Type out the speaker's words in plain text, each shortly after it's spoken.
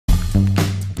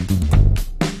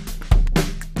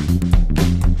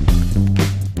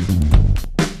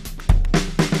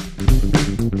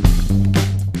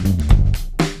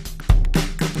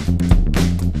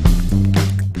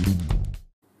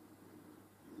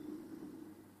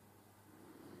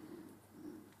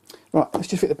Right, let's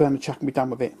just fit the burner chuck and be done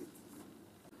with it.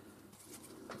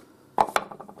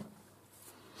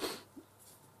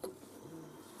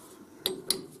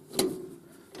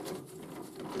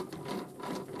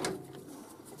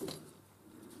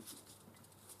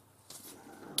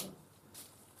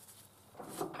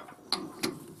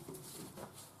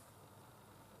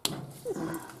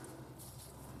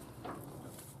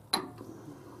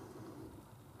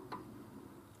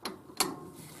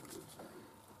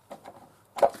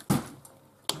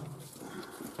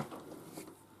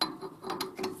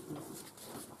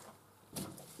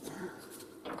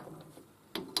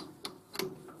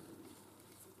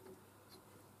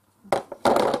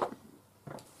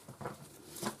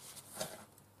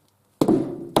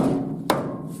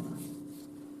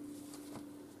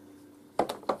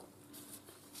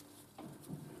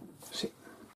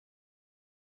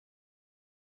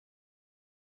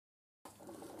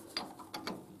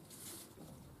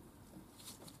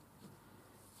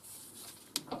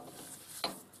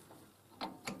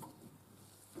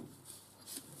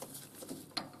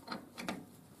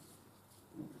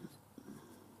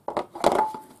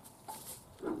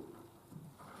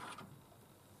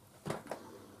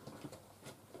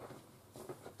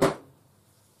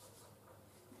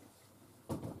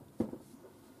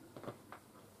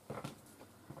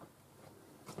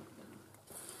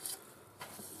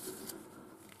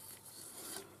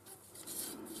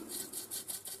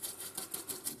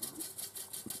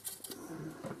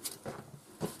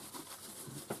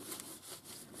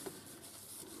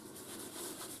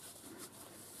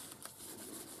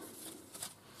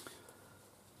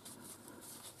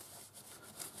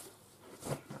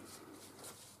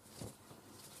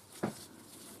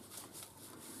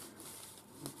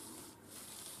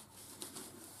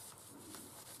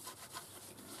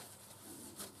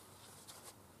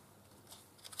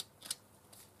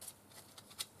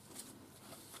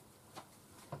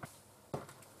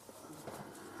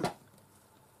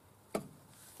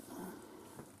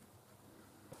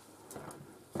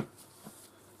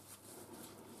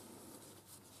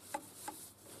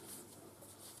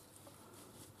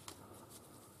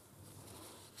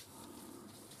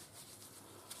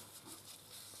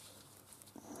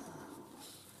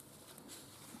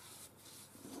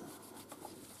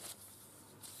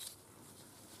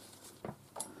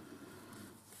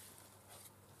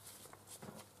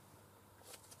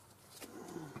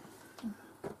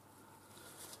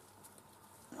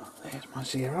 There's my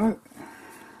 0.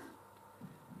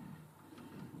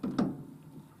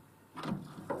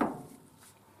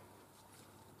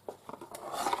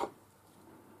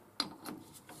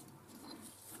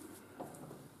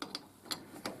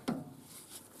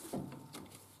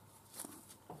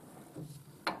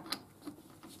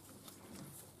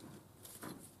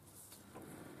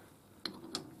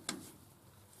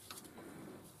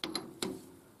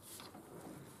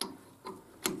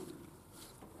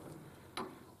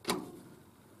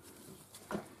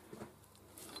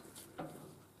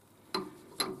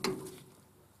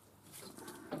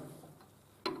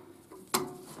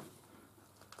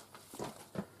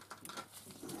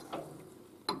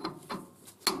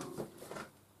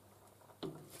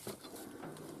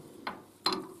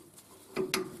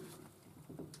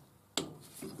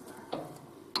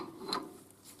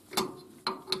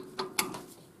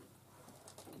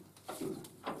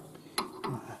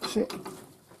 That's it.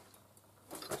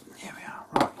 Here we are.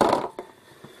 Right.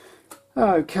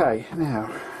 Okay, now,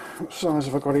 what size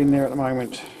have I got in there at the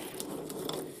moment?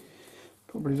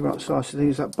 Probably the right size to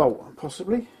use that bolt,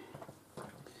 possibly.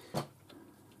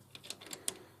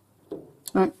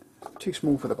 No, too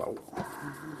small for the bolt.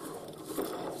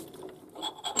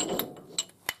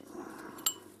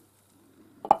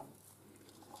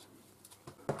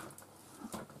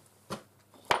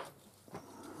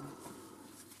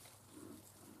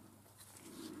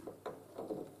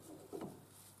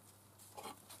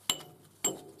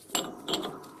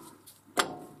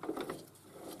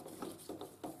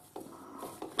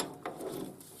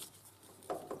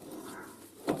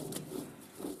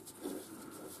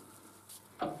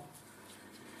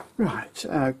 Right,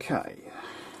 okay.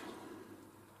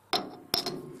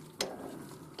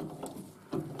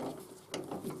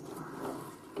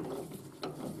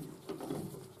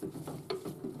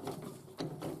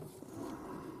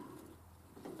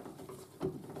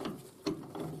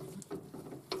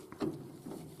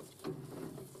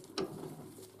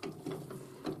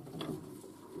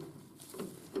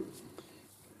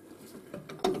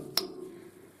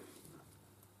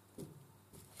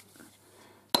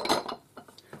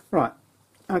 Right,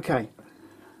 okay.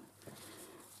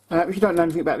 If you don't know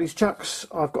anything about these chucks,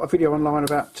 I've got a video online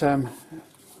about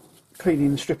cleaning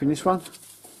and stripping this one.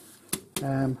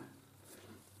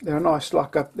 They're a nice,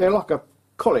 they're like a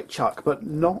collet chuck, but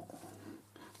not.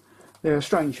 They're a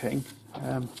strange thing.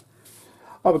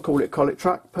 I would call it a collet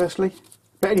truck personally.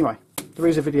 But anyway, there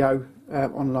is a video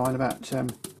online about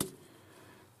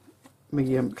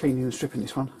me cleaning and stripping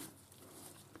this one.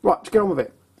 Right, let's get on with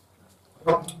it.